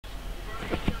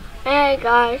Hey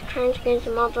guys, Transgames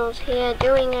Models here,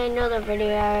 doing another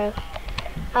video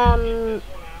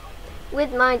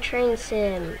with my train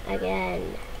sim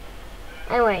again.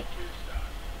 Anyway,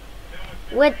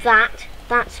 with that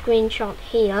screenshot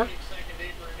here,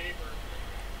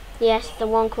 yes, the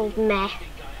one called Meh,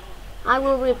 I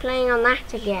will be playing on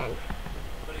that again.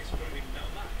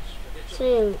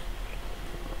 So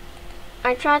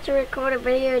I tried to record a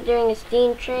video doing a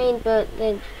steam train, but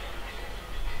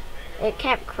it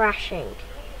kept crashing.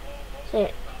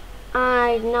 So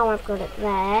I know I've got it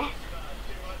there.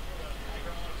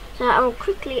 So I'll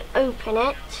quickly open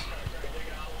it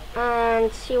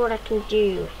and see what I can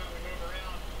do.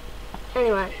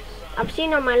 Anyway, I've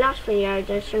seen on my last video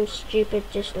there's some stupid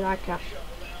disliker.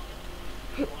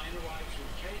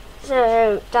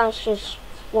 So that's just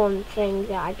one thing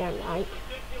that I don't like.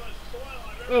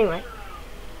 Anyway,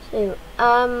 so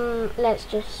let's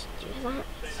just do that.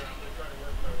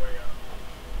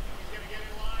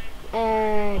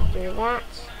 Do that.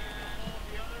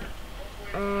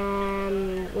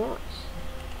 What?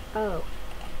 Oh,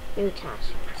 new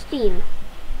task. Steam.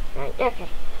 Right, okay.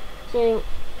 So,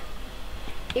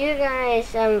 you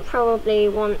guys probably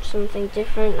want something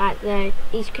different like the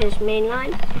East Coast Main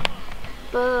Line,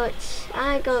 but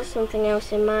I got something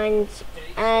else in mind,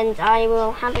 and I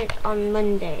will have it on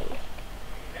Monday.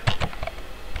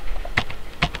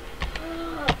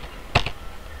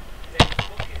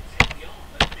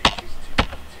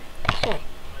 So,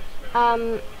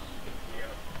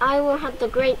 I will have the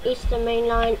Great Eastern Main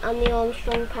Line and the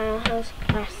Armstrong Powerhouse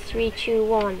Class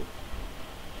 321,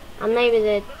 and maybe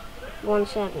the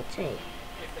 170.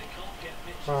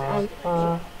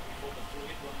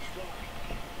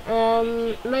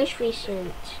 Most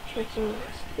recent.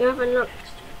 You haven't looked.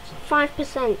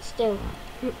 5% still.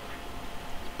 It's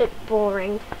a bit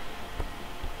boring.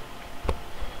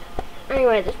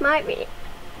 Anyway, this might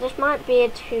be a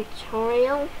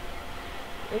tutorial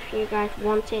if you guys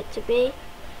want it to be.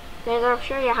 Because I'll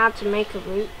show you how to make a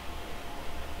route.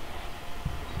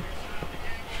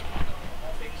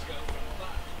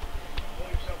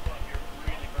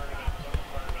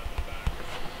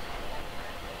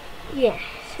 Yeah,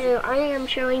 so I am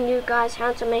showing you guys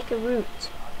how to make a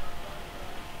route.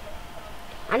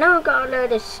 I know I've got a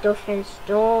load of stuff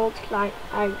installed, like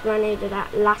I ran into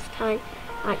that last time.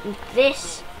 Like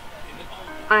this,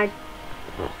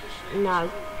 no,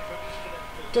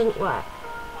 didn't work.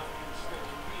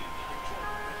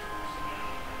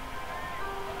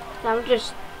 So I'll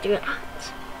just do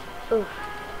that. Ooh.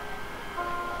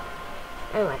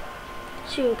 Anyway,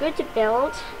 so go to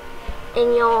build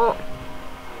in your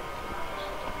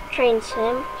train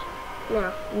sim.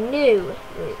 Now, new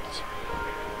route.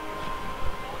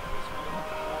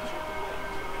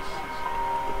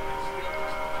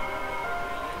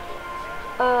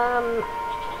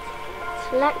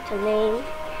 Select a name.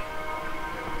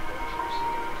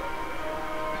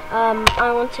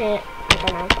 I want it, I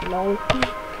don't know, long.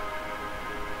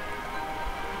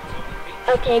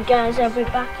 Okay guys, I'll be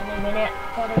back in a minute.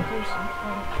 Gotta do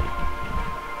something.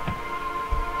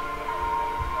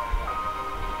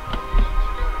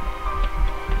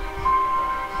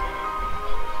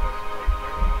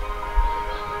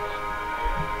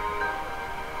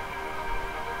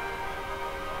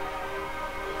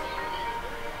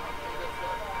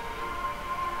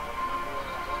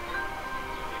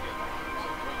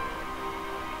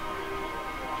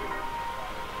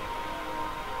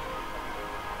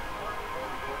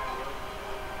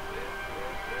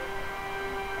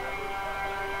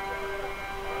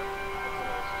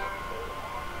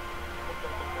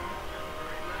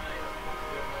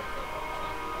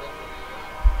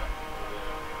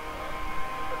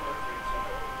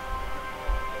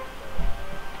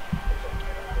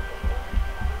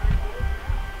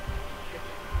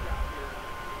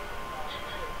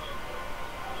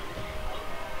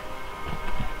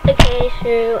 Okay,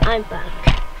 so I'm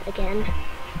back again.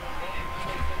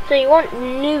 So you want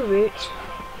new route,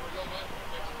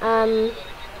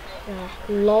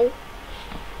 lol,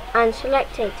 and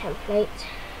select a template.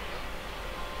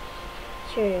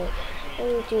 So let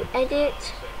me do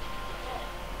edit.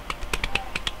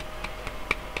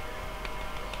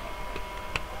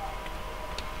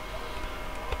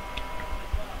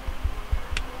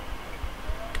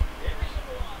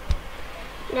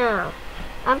 Now,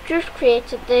 I've just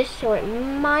created this, so it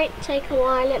might take a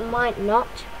while, it might not.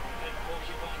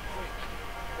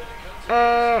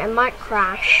 It might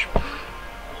crash.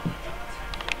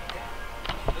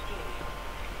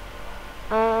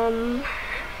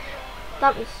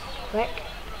 That was quick.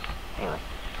 Anyway,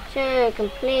 so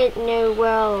complete new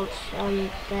world.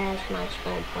 There's my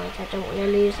spawn point. I don't want to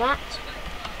lose that.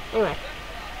 Anyway,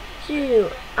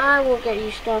 So I will get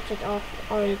you started off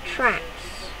on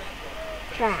tracks.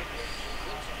 Tracks.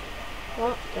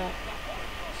 What the?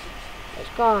 It's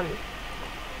gone.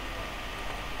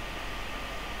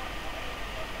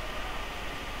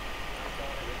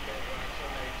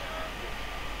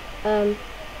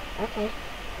 Okay.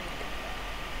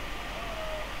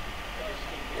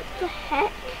 What the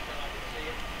heck?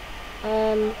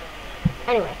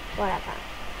 Anyway, whatever.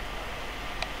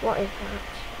 What is that?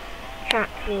 Track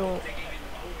rule.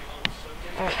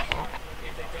 Okay.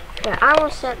 So I will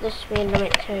set the speed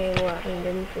limit to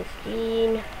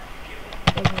 115.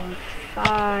 105.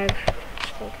 I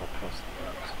think I pressed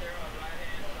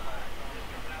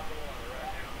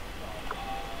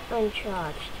that.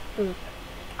 Uncharged.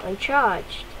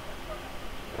 Uncharged.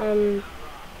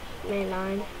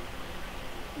 Mainline.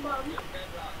 Mum,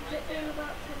 is it been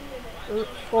about 10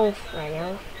 minutes? Fourth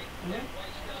rail. Has it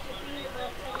been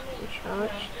about 10 minutes?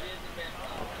 Uncharged.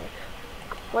 Okay.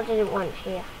 What did it want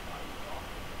here?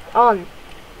 On.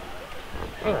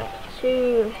 Anyway,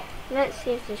 so let's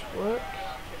see if this works.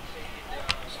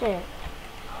 So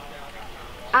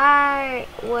I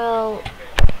will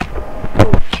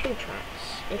do 2 tracks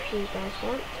if you guys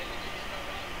want.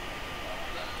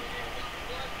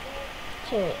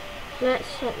 So let's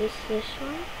set this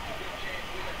one.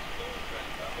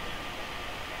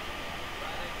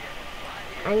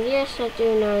 And yes, I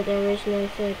do know there is no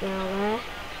third rail there.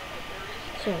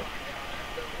 So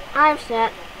I've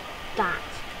set that.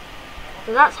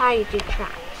 So that's how you do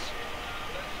tracks.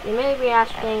 You may be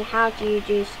asking, how do you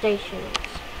do stations?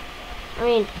 I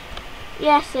mean,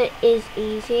 yes, it is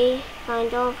easy,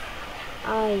 kind of.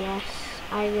 Oh yes,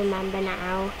 I remember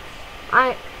now.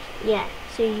 Yeah,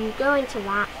 so you go into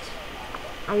that,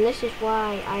 and this is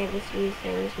why I have a few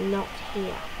things not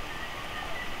here.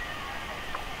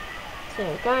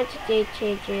 So go into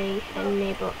DTG,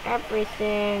 enable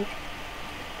everything,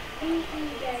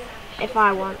 if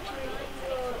I want.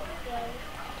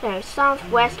 So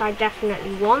Southwest I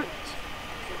definitely want.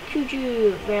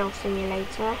 Kuju Rail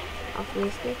Simulator,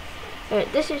 obviously.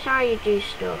 But this is how you do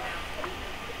stuff.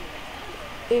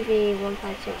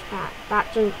 UV156 pack,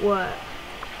 that doesn't work.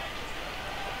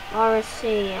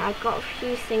 RSC, I've got a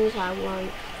few things I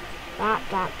want. That.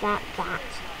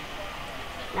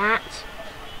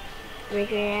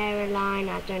 Regular line,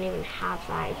 I don't even have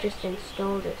that, it just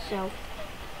installed itself.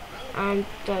 And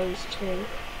those 2.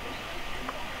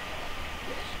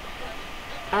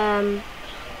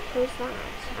 Who's that?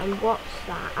 And what's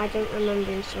that? I don't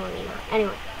remember installing that.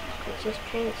 Anyway, it's just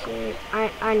train to.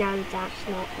 I know that's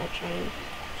not a train.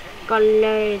 Got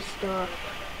loads of stuff.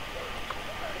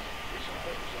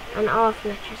 And off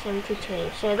lecture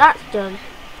 72. So that's done.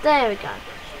 There we go.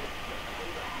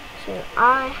 So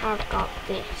I have got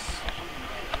this.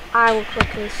 I will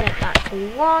quickly set that to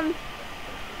 1.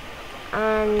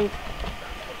 And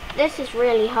this is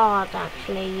really hard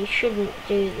actually. You shouldn't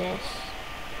do this.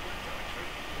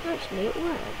 Actually, it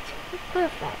worked.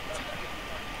 Perfect.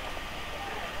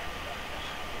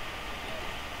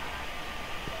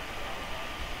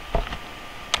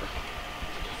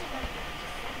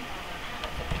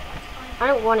 I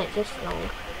don't want it this long.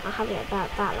 I'll have it about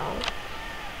that long.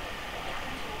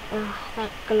 Ugh,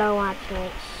 that glow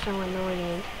activates so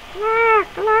annoying. Ah,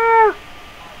 glow!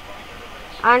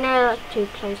 I know that's too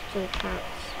close to the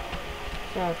tracks.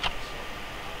 So,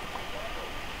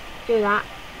 do that.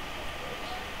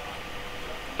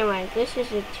 Anyway, this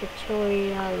is a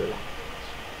tutorial.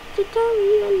 Let's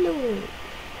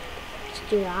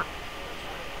do that.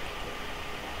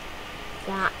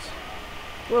 That.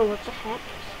 Whoa, what the heck?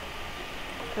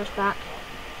 Press back.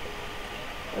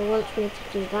 It wants me to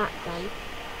do that then.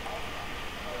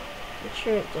 I'm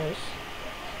sure it does.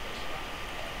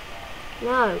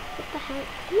 No, what the heck?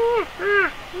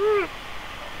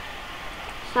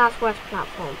 Southwest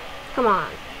platform. Come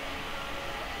on.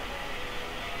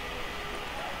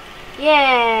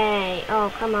 Yay!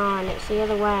 Oh, come on, it's the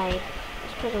other way.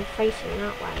 It's because I'm facing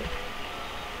that way.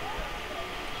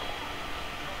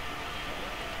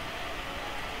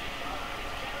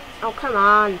 Oh, come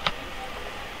on.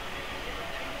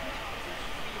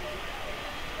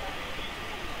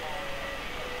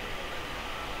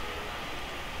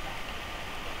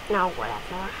 No,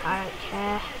 whatever, I don't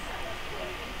care.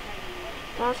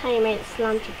 That's how you make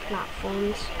slanted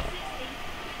platforms.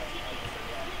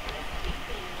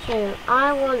 So,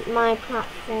 I want my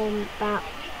platform about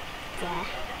there.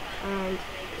 And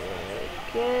there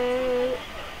we go.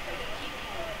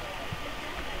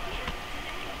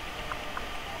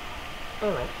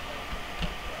 Anyway.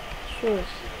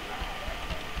 Shoes.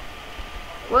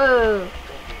 Whoa!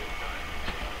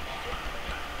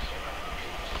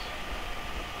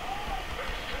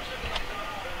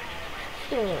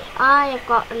 So, I have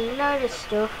got a load of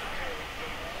stuff.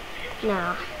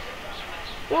 Now,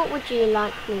 what would you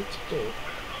like me to do?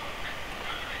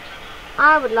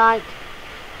 I would like,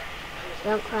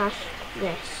 don't crash,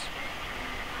 this.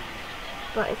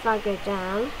 But if I go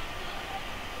down,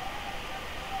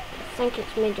 I think it's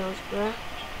Middlesbrough.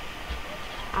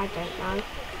 I don't know.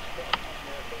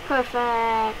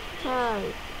 Perfect.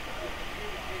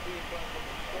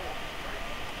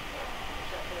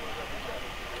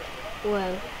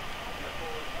 Whoa.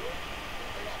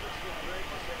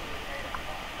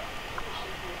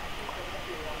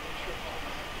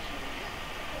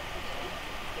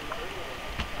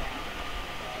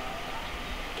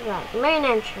 Right, main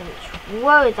entrance.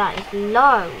 Whoa, that is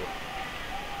low.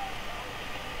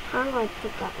 How do I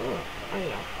put that up? Oh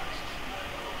yeah.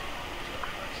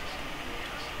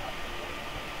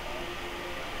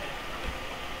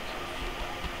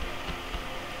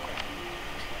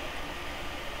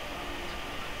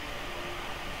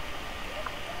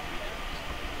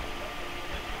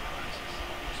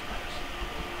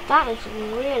 That is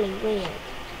really weird.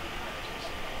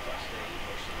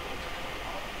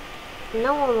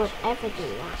 No one would ever do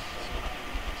that.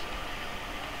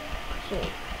 So,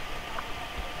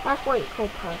 that's what you call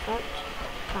perfect,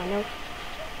 kind of.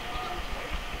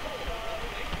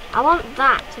 I want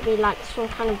that to be like some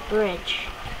kind of bridge.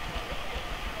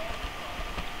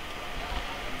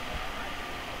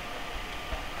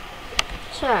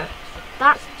 So,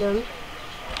 that's done.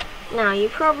 Now, you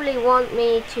probably want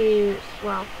me to,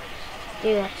 well,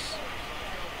 do this.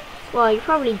 Well, you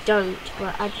probably don't,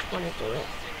 but I just want to do it.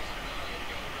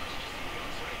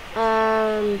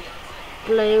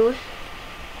 Blue.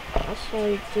 I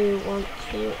so do want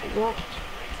to, what?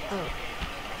 Oh.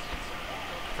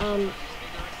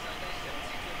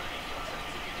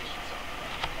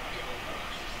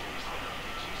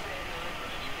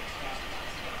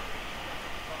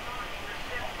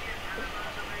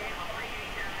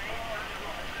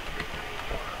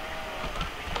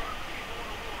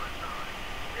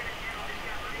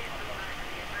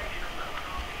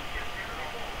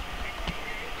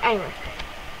 Anyway,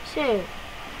 so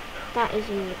that is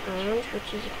in the ground,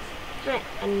 which is a bit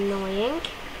annoying.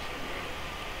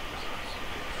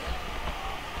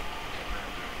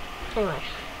 Anyway,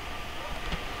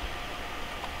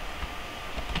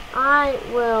 I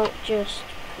will just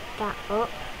put that up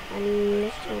a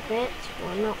little bit,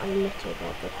 well not a little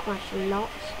bit, but quite a lot.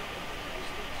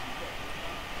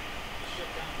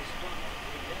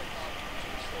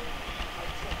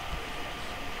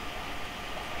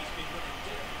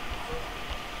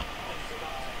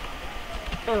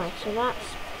 Anyway, so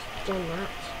that's done that.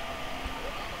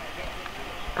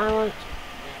 I want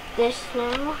this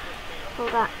now. Pull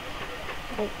that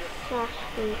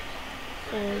exactly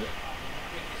same.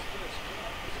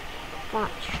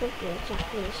 That should be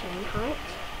exactly the same height,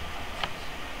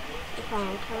 if I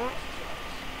am correct.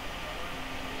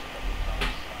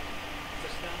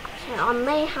 So I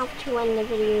may have to end the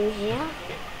video here.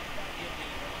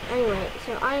 Anyway,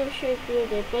 so I have showed you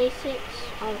the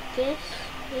basics of this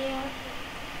here.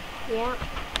 Yeah.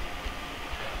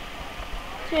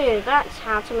 So that's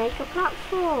how to make a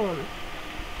platform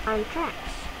and tracks.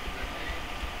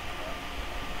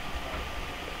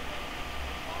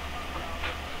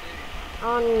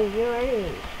 On your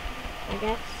own, I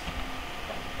guess.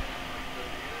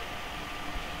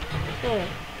 So,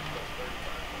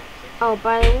 oh,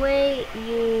 by the way,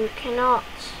 you cannot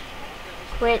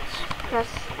quit, press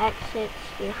exit,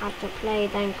 you have to play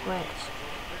then quit.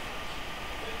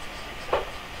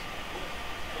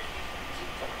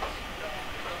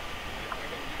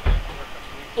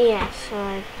 Yeah,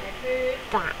 so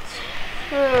that.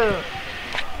 So,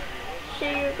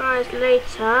 see you guys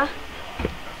later.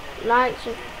 Like,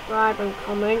 subscribe and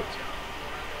comment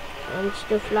and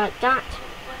stuff like that.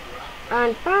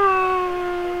 And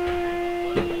bye!